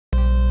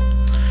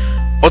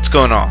What's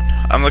going on?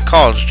 I'm the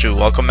College Jew.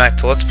 Welcome back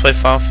to Let's Play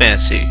Final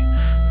Fantasy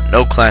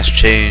No Class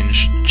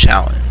Change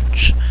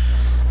Challenge.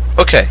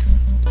 Okay,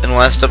 in the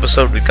last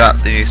episode we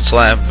got the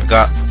slab, we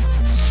got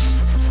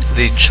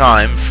the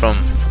chime from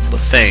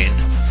Lefane,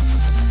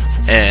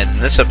 and in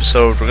this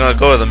episode we're going to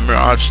go to the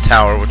Mirage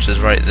Tower, which is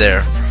right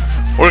there.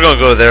 We're going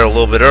to go there a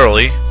little bit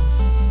early,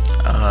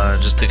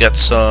 just to get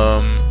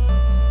some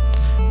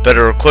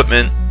better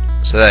equipment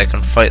so that I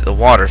can fight the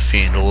water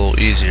fiend a little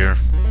easier.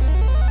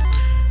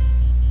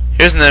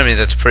 Here's an enemy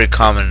that's pretty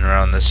common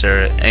around this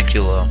area,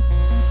 Ankylo.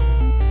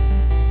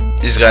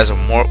 These guys are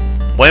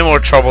way more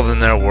trouble than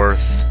they're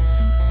worth.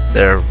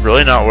 They're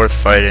really not worth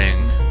fighting.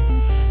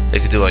 They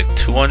could do like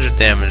 200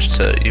 damage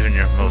to even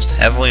your most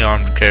heavily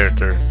armed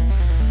character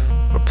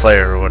or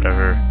player or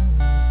whatever,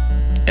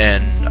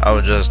 and I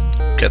would just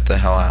get the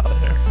hell out of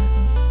there.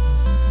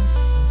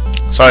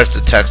 Sorry if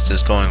the text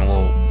is going a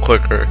little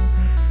quicker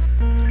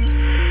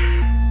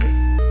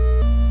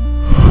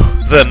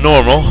than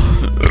normal.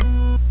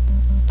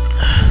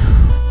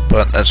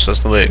 But that's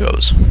just the way it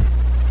goes.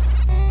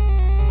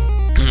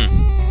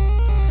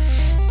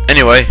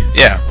 Anyway,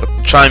 yeah, with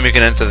chime you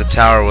can enter the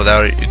tower,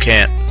 without it you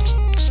can't.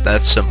 It's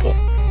that simple.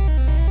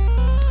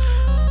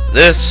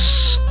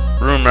 This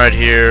room right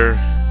here,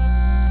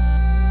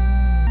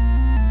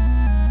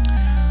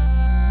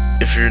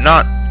 if you're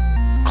not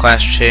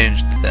class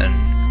changed, then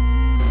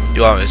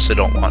you obviously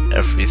don't want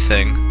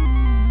everything.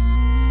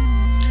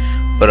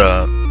 But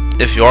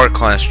if you are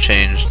class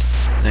changed,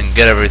 then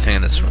get everything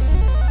in this room,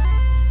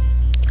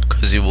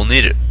 because you will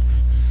need it.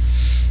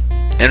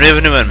 And we have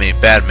a new enemy,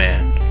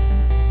 Badman.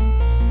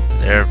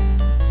 They're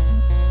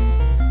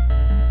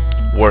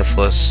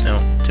worthless, they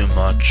don't do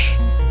much.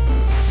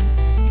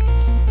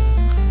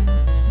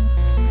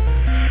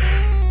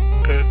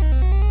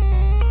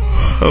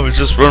 I would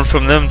just run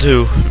from them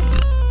too.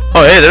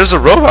 Oh hey, there's a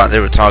robot they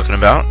were talking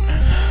about.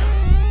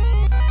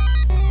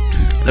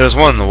 There's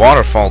one in the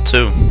waterfall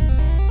too.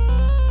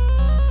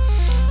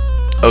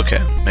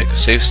 Okay, make a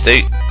safe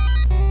state.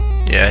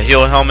 Yeah,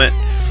 heal helmet.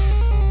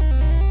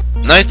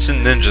 Knights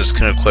and ninjas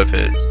can equip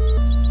it.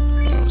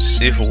 Let's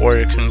see if a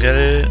warrior can get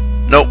it.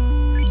 Nope.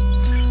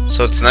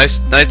 So it's nice.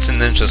 Knights and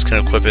ninjas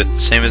can equip it,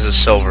 same as a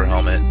silver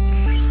helmet.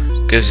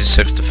 Gives you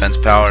 6 defense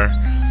power.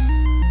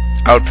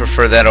 I would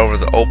prefer that over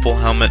the opal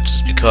helmet,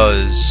 just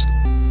because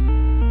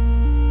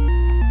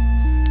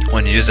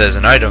when you use it as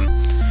an item,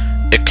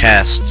 it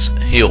casts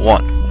heal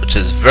 1, which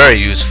is very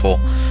useful.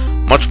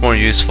 Much more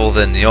useful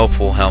than the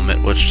opal helmet,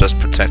 which just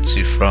protects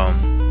you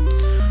from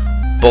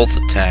bolt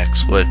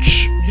attacks,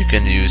 which you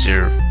can use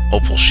your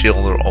opal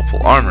shield or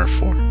opal armor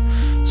for.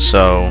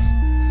 So,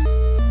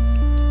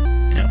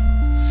 you know,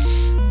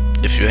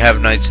 if you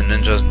have knights and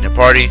ninjas in your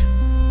party,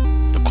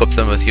 equip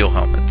them with heal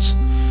helmets,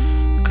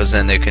 because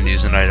then they can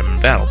use an item in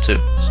battle too.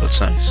 So it's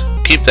nice.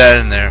 Keep that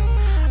in there.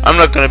 I'm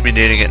not going to be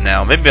needing it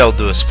now. Maybe I'll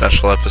do a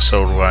special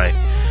episode where I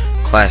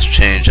class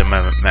change and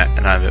I'm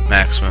at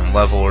maximum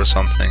level or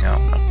something. I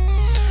don't know.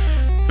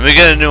 And we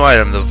get a new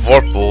item, the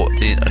Vorpal,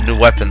 a new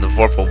weapon, the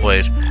Vorpal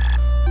Blade.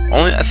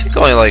 I think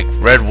only like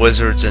red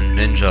wizards and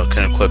ninja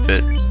can equip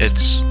it.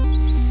 It's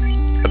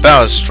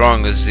about as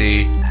strong as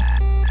the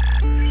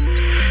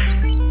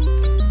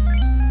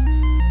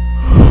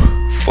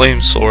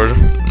flame sword.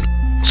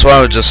 So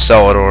I would just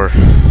sell it or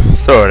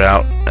throw it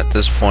out at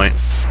this point.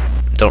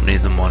 Don't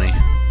need the money.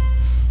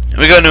 And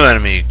we got a new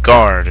enemy,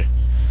 Guard.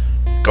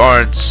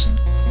 Guards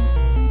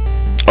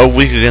are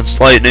weak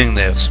against lightning.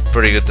 They have some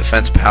pretty good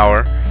defense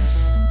power.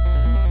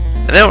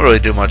 And they don't really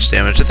do much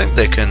damage. I think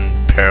they can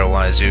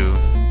paralyze you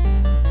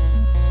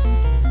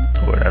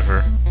or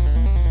whatever.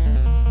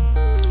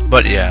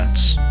 But yeah,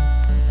 it's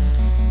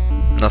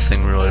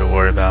nothing really to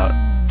worry about.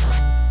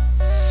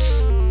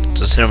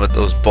 Just hit him with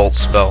those bolt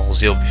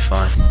spells, you'll be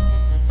fine.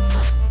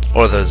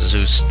 Or the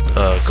Zeus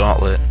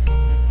gauntlet.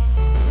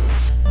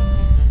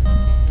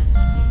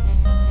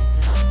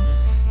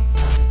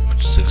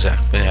 Which is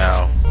exactly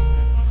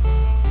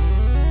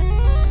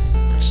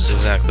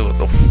what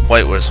the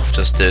White Wizard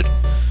just did.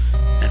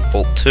 And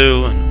Bolt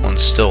 2, and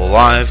one's still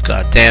alive,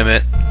 god damn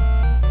it.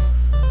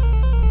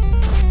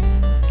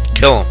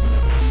 Kill him.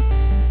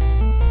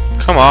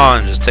 Come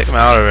on, just take him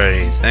out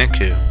already. Thank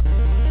you.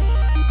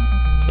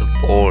 Good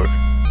lord.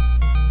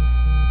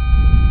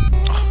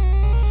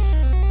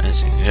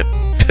 Nice, you can get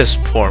piss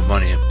poor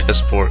money and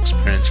piss poor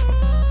experience from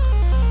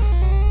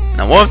him.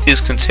 Now one of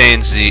these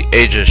contains the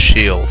Aegis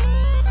Shield.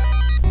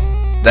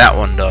 That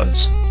one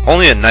does.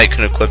 Only a knight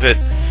can equip it.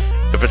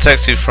 It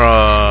protects you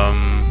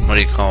from, what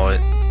do you call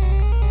it?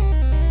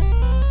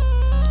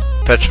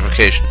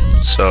 Petrification.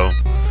 So,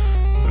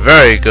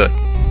 very good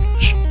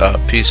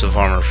piece of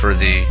armor for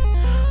the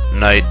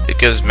knight. It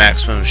gives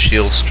maximum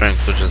shield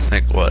strength, which is, I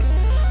think, what,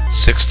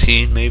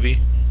 16 maybe?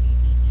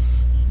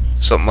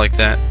 Something like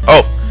that.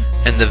 Oh,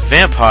 and the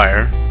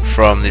vampire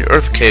from the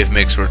Earth Cave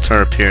makes a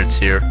return appearance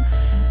here.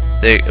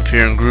 They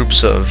appear in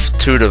groups of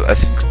 2 to, I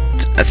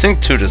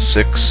think 2 to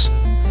 6,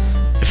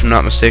 if I'm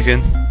not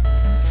mistaken.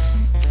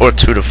 Or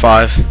 2 to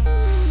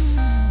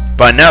 5.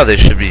 By now they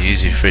should be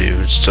easy for you.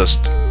 It's just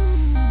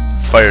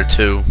Fire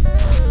 2,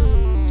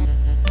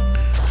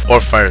 or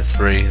Fire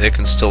 3. They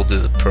can still do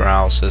the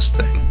paralysis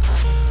thing.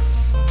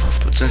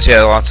 But since you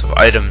have lots of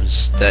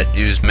items that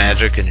use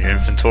magic in your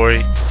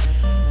inventory,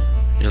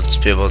 you'll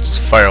just be able to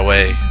just fire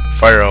away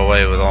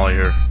with all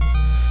your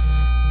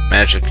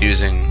magic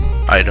using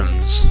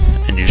items,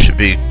 and you should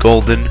be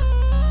golden.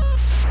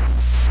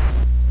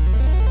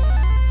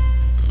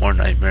 More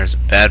nightmares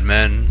and bad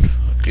men.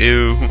 Fuck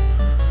you.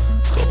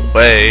 Go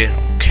away. I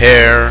don't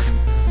care.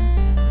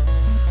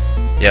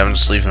 Yeah, I'm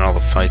just leaving all the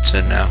fights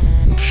in now.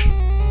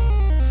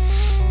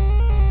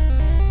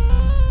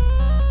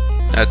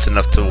 That's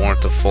enough to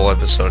warrant a full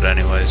episode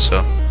anyway,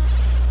 so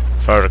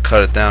if I were to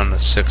cut it down to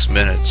 6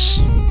 minutes,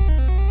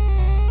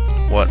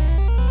 what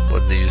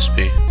would the use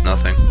be?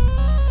 Nothing.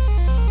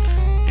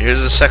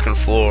 Here's the second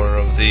floor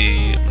of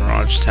the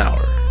Mirage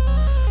Tower.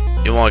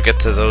 You want to get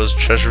to those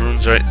treasure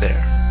rooms right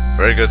there.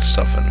 Very good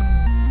stuff in them.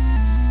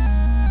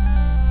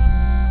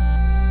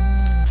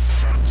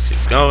 Let's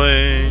keep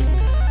going.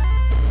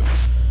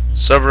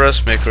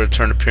 Cerberus make a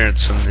return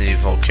appearance from the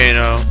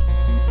volcano.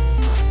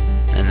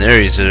 And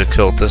they're easy to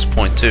kill at this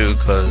point too,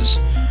 because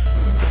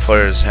the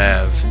players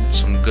have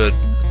some good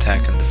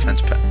attack and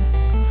defense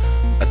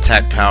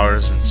attack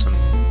powers and some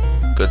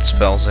good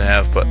spells they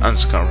have. But I'm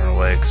just gonna run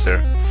away because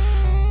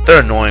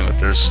they're annoying with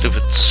their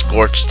stupid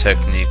scorch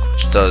technique,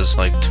 which does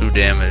like 2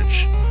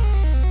 damage.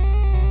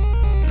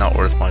 Not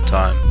worth my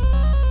time.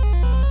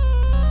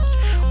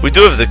 We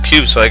do have the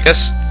cube, so I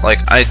guess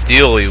like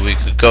ideally we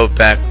could go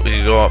back. We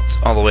could go up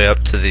all the way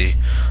up to the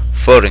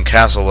floating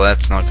castle, but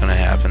that's not gonna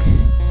happen.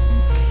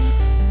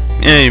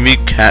 Yeah, you meet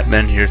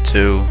catmen here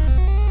too.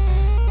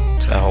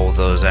 To hell with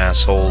those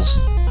assholes.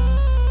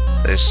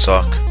 They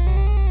suck.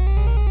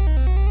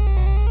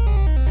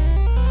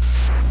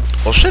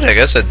 Well, shit. I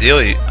guess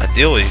ideally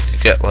you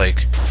could get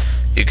like,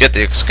 you get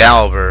the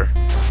Excalibur,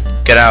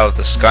 get out of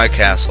the Sky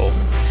Castle,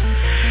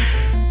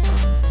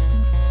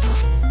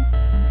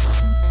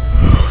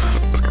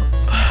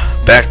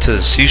 back to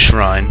the Sea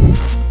Shrine,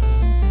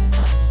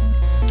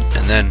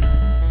 and then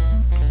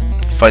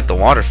fight the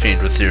Water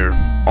Fiend with your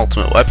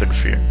ultimate weapon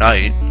for your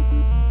knight.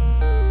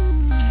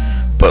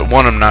 But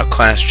 1, I'm not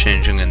class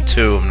changing, and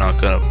 2, I'm not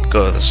gonna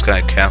go to the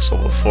Sky Castle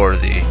before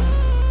the,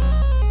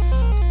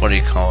 what do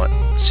you call it,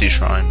 Sea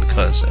Shrine,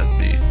 because that'd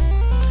be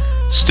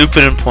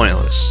stupid and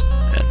pointless,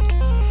 and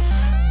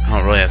I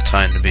don't really have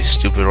time to be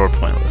stupid or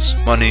pointless.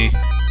 Money.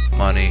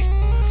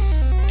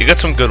 You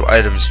get some good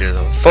items here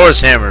though. Thor's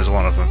hammer is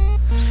one of them.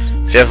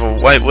 If you have a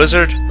white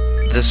wizard,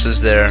 this is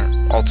their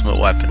ultimate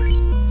weapon.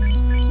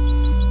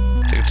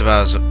 I think it's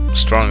about as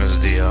strong as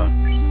the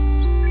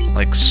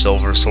like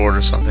silver sword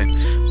or something.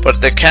 But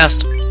they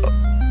cast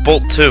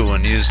Bolt 2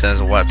 when used as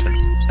a weapon,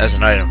 as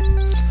an item.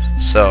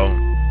 So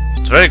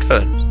it's very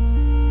good.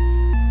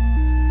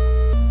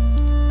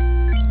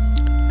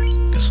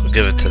 Guess we'll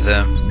give it to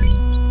them.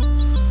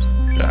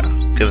 Gotta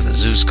give the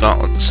Zeus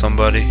gauntlet to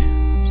somebody.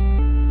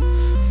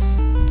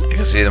 I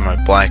guess either my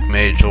black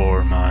mage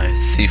or my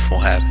thief will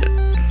have it.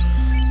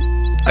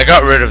 I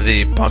got rid of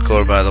the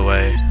buckler, by the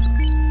way,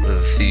 for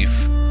the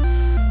thief.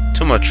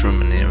 Too much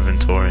room in the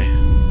inventory.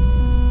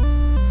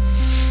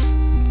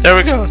 There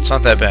we go, it's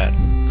not that bad.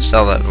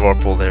 Sell that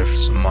Vorpal there for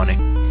some money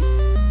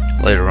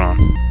later on.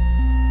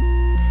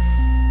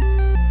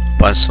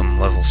 Buy some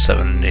level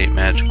 7 and 8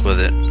 magic with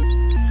it.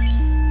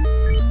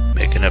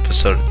 Make an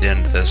episode at the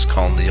end of this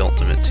called The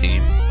Ultimate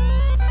Team.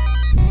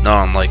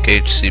 Not unlike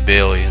H.C.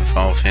 Bailey in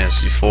Final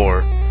Fantasy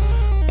IV,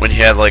 when he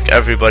had like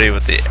everybody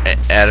with the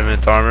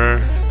adamant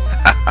armor.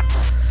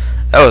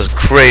 That was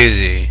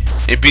crazy.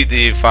 He beat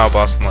the final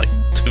boss in like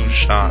 2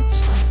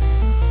 shots.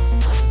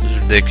 It was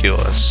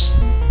ridiculous.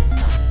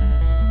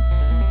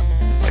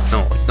 Like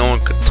no one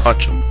could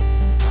touch him.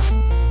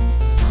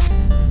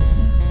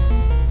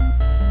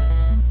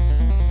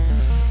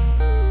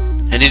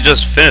 And he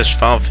just finished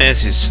Final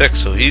Fantasy VI,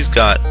 so he's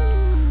got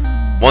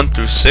 1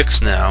 through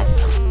 6 now.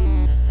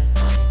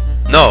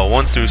 No,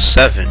 1 through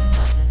 7.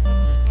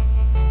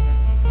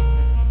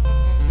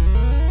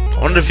 I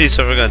wonder if he's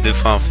ever gonna do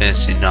Final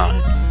Fantasy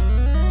 9.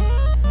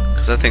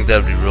 Because I think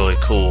that'd be really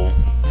cool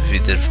if he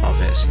did Final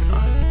Fantasy 9.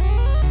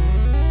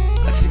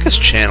 I think his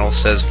channel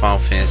says Final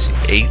Fantasy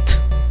 8.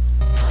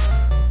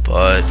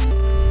 But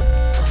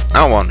I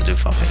don't want him to do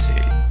Final Fantasy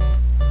 8.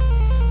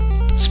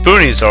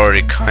 Spoonie's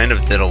already kind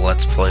of did a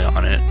Let's Play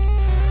on it.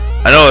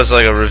 I know it's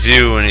like a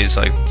review and he's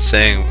like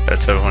saying to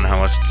everyone how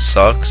much it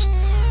sucks.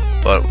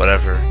 But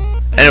whatever.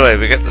 Anyway,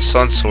 we get the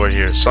Sun Sword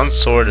here. Sun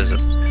Sword is a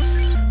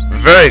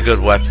very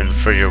good weapon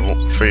for your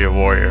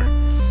warrior.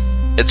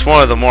 It's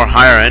one of the more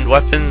higher end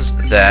weapons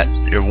that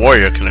your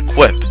warrior can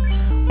equip,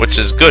 which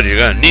is good. You're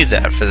gonna need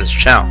that for this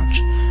challenge.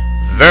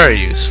 Very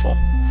useful.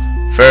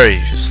 Very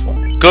useful.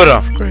 Good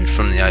upgrade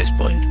from the Ice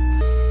Blade.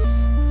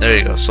 There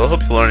you go. So I'll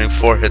be learning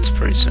 4 hits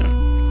pretty soon.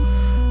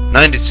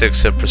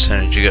 96 hit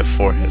percentage, you get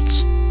 4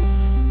 hits.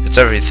 It's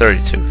every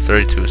 32.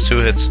 32 is 2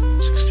 hits,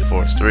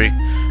 64 is 3,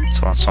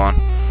 so on, so on.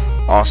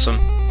 Awesome.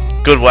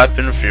 Good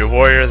weapon for your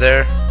warrior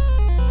there.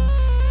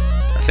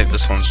 I think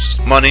this one's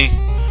just money.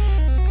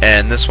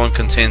 And this one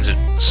contains a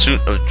suit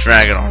of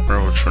dragon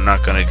armor, which we're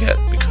not going to get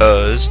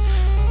because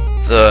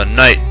the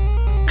knight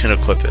can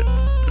equip it,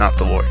 not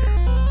the warrior.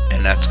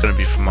 And that's going to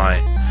be for my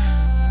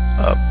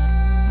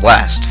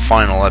last,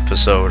 final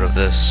episode of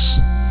this.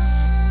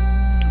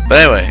 But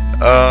anyway,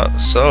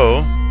 so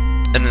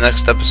in the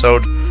next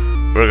episode,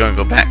 we're going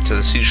to go back to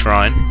the Sea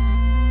Shrine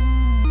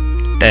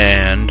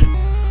and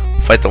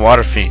fight the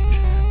Water Fiend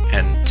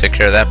and take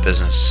care of that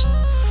business.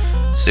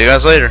 See you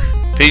guys later.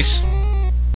 Peace.